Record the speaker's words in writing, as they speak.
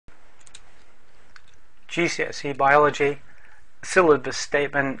GCSE Biology, syllabus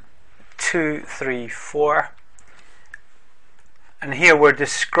statement 234, and here we're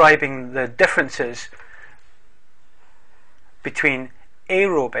describing the differences between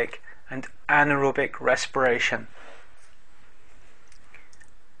aerobic and anaerobic respiration.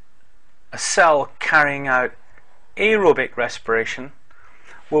 A cell carrying out aerobic respiration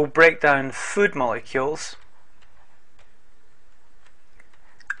will break down food molecules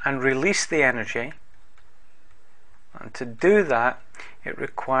and release the energy, and to do that it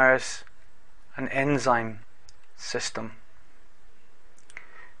requires an enzyme system.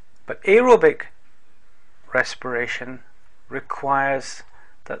 But aerobic respiration requires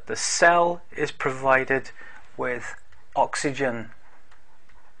that the cell is provided with oxygen.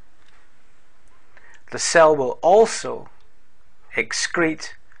 The cell will also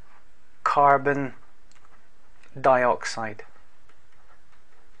excrete carbon dioxide.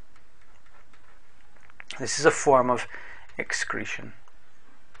 This is a form of excretion,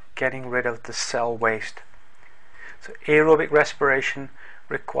 getting rid of the cell waste. So aerobic respiration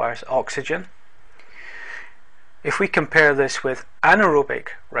requires oxygen. If we compare this with anaerobic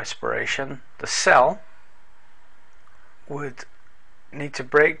respiration, the cell would need to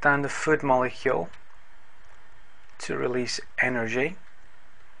break down the food molecule to release energy.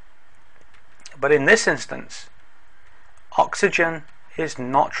 But in this instance, oxygen is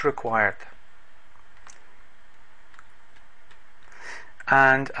not required.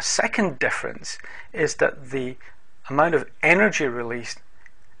 And a second difference is that the amount of energy released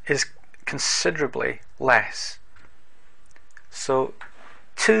is considerably less. So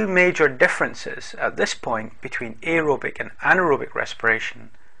two major differences at this point between aerobic and anaerobic respiration,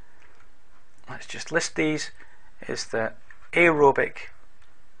 let's just list these, is that aerobic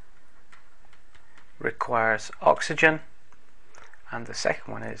requires oxygen, and the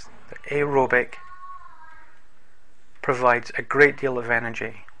second one is that aerobic provides a great deal of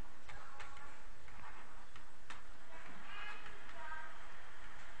energy.